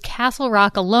Hulu's Castle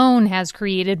Rock alone has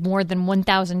created more than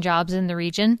 1,000 jobs in the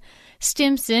region.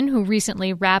 Stimson, who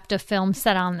recently wrapped a film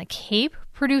set on the Cape,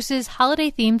 produces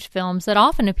holiday-themed films that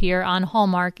often appear on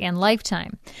Hallmark and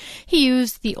Lifetime. He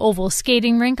used the oval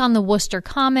skating rink on the Worcester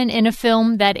Common in a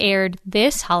film that aired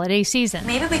this holiday season.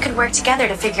 Maybe we could work together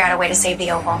to figure out a way to save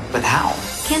the oval. But how?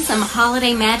 Can some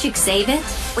holiday magic save it?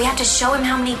 We have to show him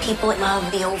how many people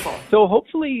love the oval. So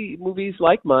hopefully movies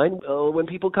like mine, when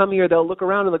people come here, they'll look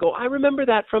around and they'll go, I remember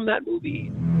that from that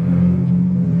movie.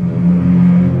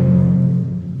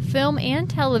 Film and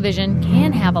television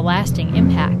can have a lasting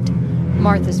impact.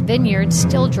 Martha's Vineyard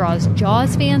still draws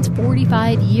Jaws fans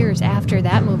 45 years after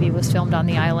that movie was filmed on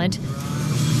the island.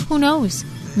 Who knows?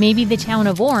 Maybe the town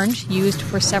of Orange, used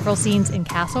for several scenes in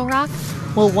Castle Rock,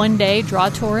 will one day draw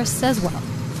tourists as well.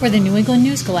 For the New England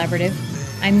News Collaborative,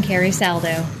 I'm Carrie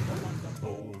Saldo.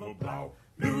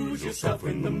 Lose yourself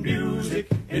in the music,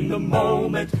 in the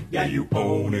moment, yeah, you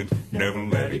own it. Never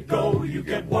let it go, you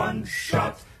get one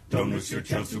shot. Don't miss your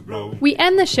chance to blow. We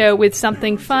end the show with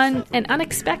something fun and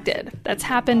unexpected that's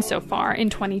happened so far in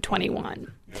 2021.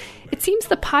 It's it seems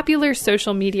the popular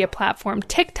social media platform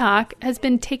TikTok has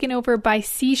been taken over by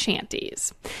sea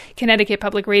shanties. Connecticut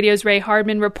Public Radio's Ray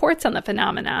Hardman reports on the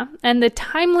phenomena and the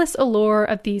timeless allure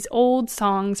of these old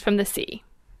songs from the sea.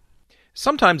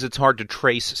 Sometimes it's hard to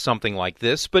trace something like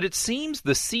this, but it seems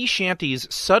the sea shanties'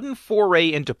 sudden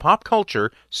foray into pop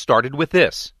culture started with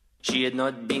this. She had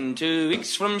not been 2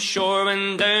 weeks from shore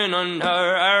when down on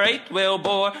her a right whale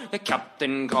bore. The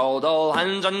captain called all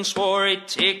hands and swore he'd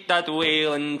take that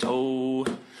whale in tow.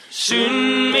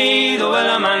 Soon may the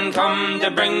wellerman come to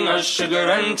bring us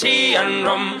sugar and tea and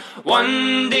rum.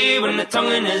 One day when the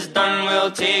tonguing is done,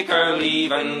 we'll take our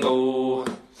leave and go.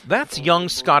 That's young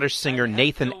Scottish singer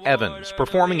Nathan Evans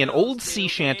performing an old sea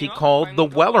shanty called The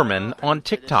Wellerman on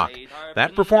TikTok.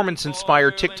 That performance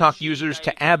inspired TikTok users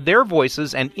to add their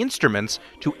voices and instruments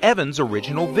to Evans'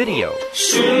 original video.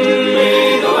 Soon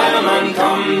may the wellerman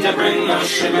come to bring us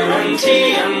sugar and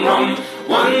tea and rum.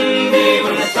 One day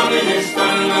when the tonguing is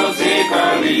done, we'll take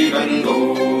our leave and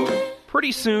go.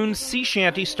 Pretty soon, sea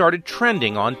shanty started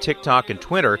trending on TikTok and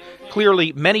Twitter.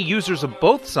 Clearly, many users of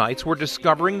both sites were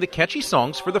discovering the catchy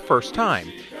songs for the first time.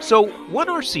 So, what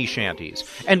are sea shanties,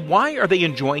 and why are they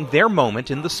enjoying their moment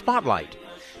in the spotlight?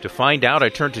 To find out, I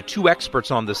turned to 2 experts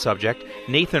on the subject.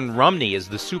 Nathan Rumney is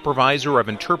the supervisor of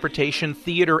interpretation,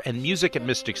 theater, and music at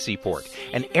Mystic Seaport,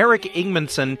 and Eric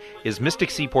Ingmanson is Mystic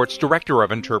Seaport's director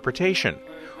of interpretation.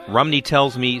 Rumney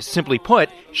tells me, simply put,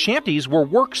 shanties were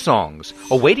work songs,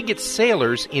 a way to get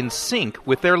sailors in sync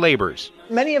with their labors.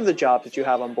 Many of the jobs that you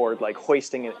have on board, like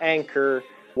hoisting an anchor,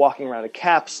 walking around a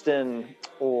capstan,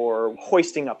 or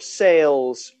hoisting up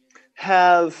sails,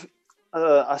 have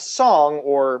a song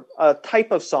or a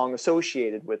type of song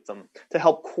associated with them to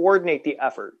help coordinate the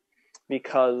effort.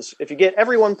 Because if you get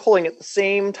everyone pulling at the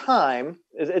same time,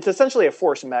 it's essentially a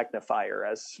force magnifier,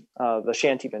 as the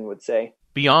shantymen would say.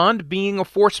 Beyond being a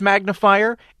force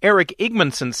magnifier, Eric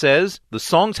Ingmanson says the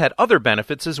songs had other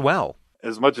benefits as well.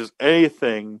 As much as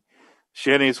anything,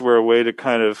 shanties were a way to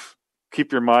kind of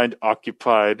keep your mind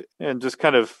occupied and just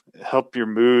kind of help your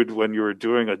mood when you were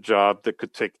doing a job that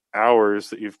could take hours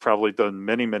that you've probably done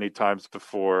many, many times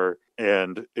before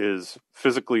and is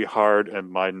physically hard and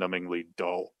mind-numbingly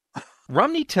dull.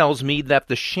 Rumney tells me that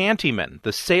the shantymen,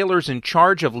 the sailors in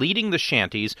charge of leading the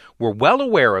shanties, were well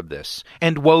aware of this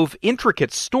and wove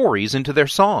intricate stories into their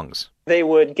songs. They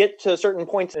would get to certain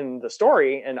points in the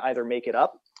story and either make it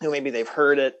up, or maybe they've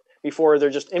heard it before, they're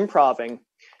just improvising.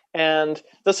 And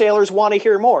the sailors want to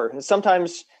hear more. And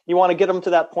sometimes you want to get them to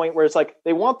that point where it's like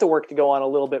they want the work to go on a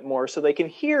little bit more so they can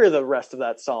hear the rest of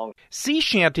that song. Sea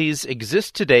shanties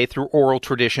exist today through oral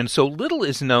tradition, so little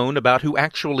is known about who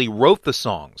actually wrote the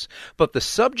songs. But the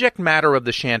subject matter of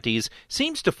the shanties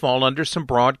seems to fall under some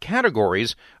broad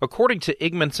categories, according to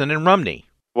Ingmanson and Rumney.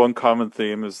 One common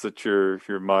theme is that your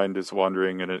mind is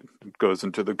wandering and it goes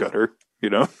into the gutter, you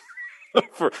know?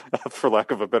 for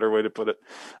lack of a better way to put it.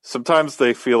 Sometimes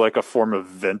they feel like a form of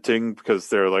venting because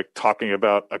they're like talking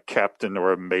about a captain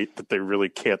or a mate that they really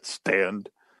can't stand.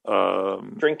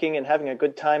 Drinking and having a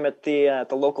good time at the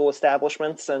local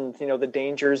establishments and, you know, the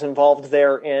dangers involved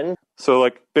therein. So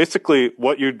like basically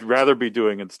what you'd rather be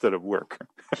doing instead of work.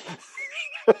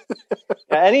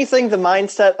 Anything the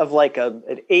mindset of like an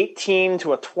 18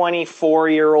 to a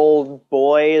 24-year-old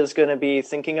boy is going to be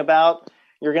thinking about,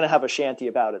 you're going to have a shanty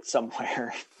about it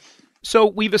somewhere. So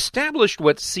we've established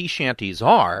what sea shanties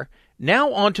are.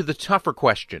 Now on to the tougher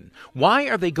question. Why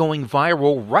are they going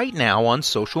viral right now on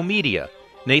social media?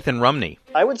 Nathan Rumney.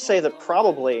 I would say that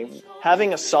probably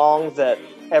having a song that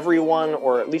everyone,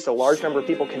 or at least a large number of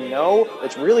people, can know,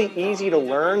 it's really easy to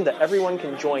learn, that everyone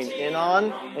can join in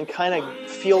on and kind of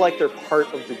feel like they're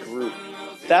part of the group.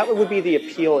 That would be the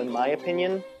appeal, in my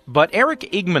opinion. But Eric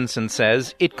Ingmanson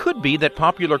says it could be that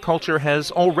popular culture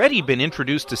has already been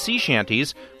introduced to sea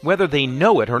shanties, whether they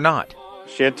know it or not.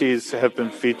 Shanties have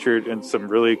been featured in some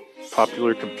really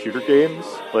popular computer games,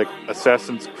 like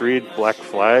Assassin's Creed Black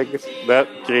Flag. That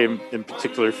game in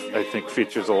particular, I think,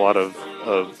 features a lot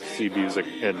of sea music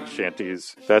and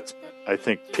shanties. That's, I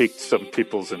think, piqued some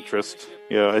people's interest.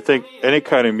 Yeah, I think any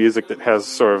kind of music that has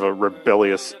sort of a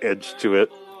rebellious edge to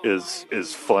it is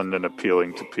fun and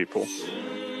appealing to people.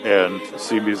 And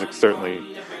sea music certainly,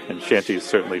 and shanties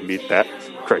certainly meet that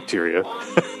criteria.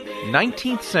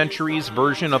 19th century's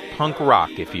version of punk rock,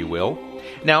 if you will.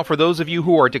 Now, for those of you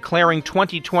who are declaring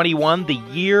 2021 the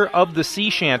year of the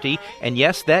sea shanty, and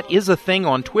yes, that is a thing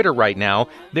on Twitter right now,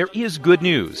 there is good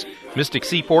news. Mystic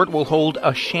Seaport will hold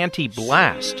a Shanty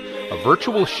Blast, a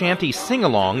virtual shanty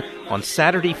sing-along on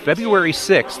Saturday, February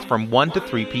 6th from 1 to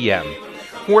 3 p.m.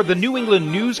 For the New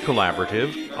England News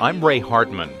Collaborative, I'm Ray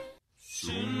Hardman.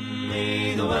 Soon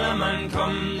may the wellerman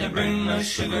come to bring us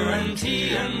sugar and tea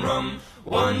and rum.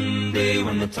 One day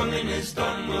when the tonguing is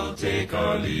done, we'll take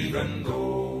our leave and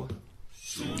go.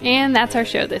 And that's our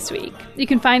show this week. You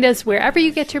can find us wherever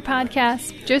you get your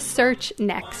podcasts. Just search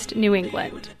Next New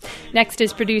England. Next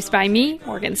is produced by me,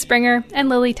 Morgan Springer, and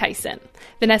Lily Tyson.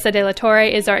 Vanessa De La Torre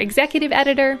is our executive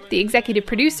editor. The executive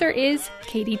producer is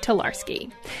Katie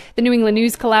Tolarski. The New England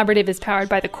News Collaborative is powered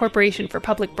by the Corporation for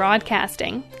Public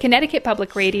Broadcasting, Connecticut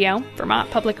Public Radio, Vermont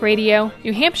Public Radio,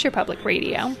 New Hampshire Public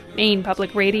Radio, Maine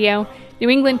Public Radio, New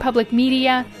England Public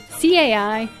Media,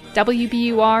 CAI,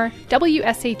 WBUR,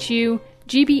 WSHU,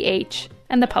 GBH,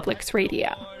 and the Public's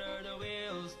Radio.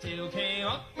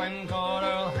 And caught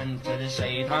her hand to the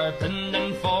side, harping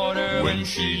and fought her when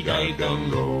she died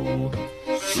down low.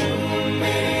 Soon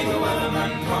may the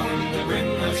wellerman come to bring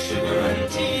us sugar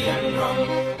and tea and rum.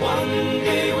 One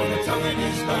day when the tonguing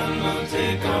is done, we'll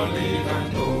take our leave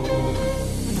and go.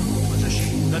 It was a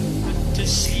ship that put to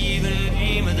sea, the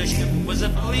name of the ship was a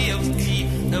Billy of Tea.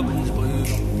 The winds blew up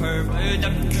her bow,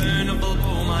 that turnable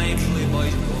bow, my Billy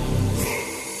boys go.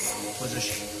 It was a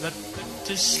ship that put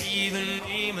to sea, the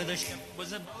name of the ship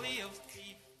was a Billy of Tea.